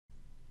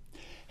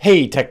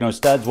Hey Techno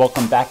Studs,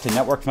 welcome back to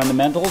Network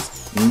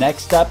Fundamentals.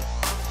 Next up,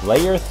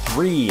 Layer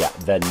 3,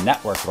 the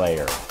network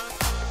layer.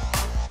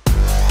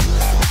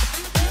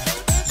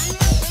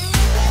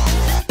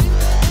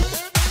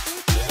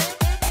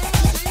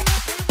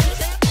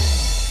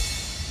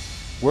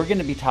 We're going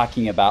to be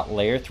talking about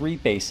Layer 3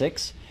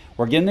 basics.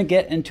 We're going to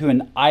get into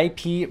an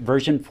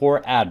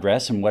IPv4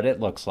 address and what it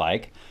looks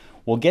like.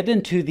 We'll get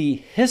into the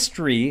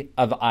history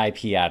of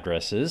IP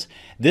addresses.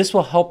 This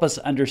will help us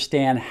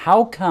understand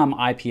how come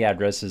IP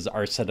addresses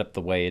are set up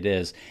the way it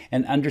is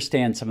and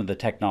understand some of the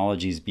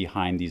technologies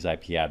behind these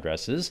IP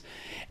addresses.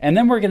 And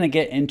then we're going to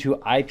get into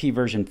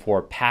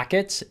IPv4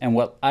 packets and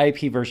what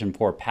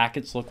IPv4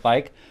 packets look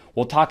like.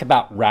 We'll talk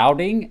about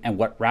routing and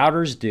what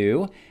routers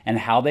do and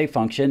how they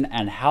function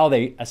and how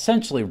they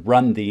essentially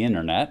run the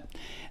internet.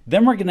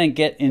 Then we're going to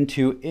get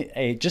into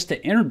just an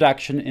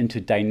introduction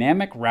into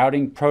dynamic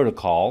routing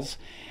protocols,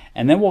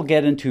 and then we'll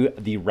get into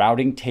the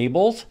routing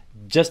tables,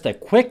 just a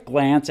quick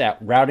glance at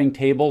routing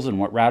tables and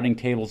what routing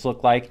tables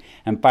look like,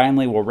 and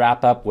finally we'll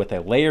wrap up with a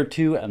Layer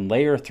 2 and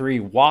Layer 3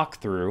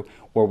 walkthrough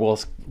where we'll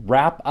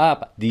wrap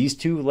up these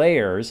two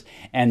layers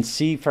and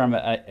see from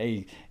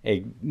a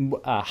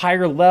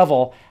higher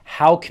level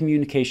how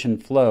communication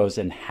flows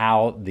and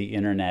how the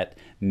internet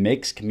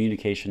makes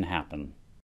communication happen.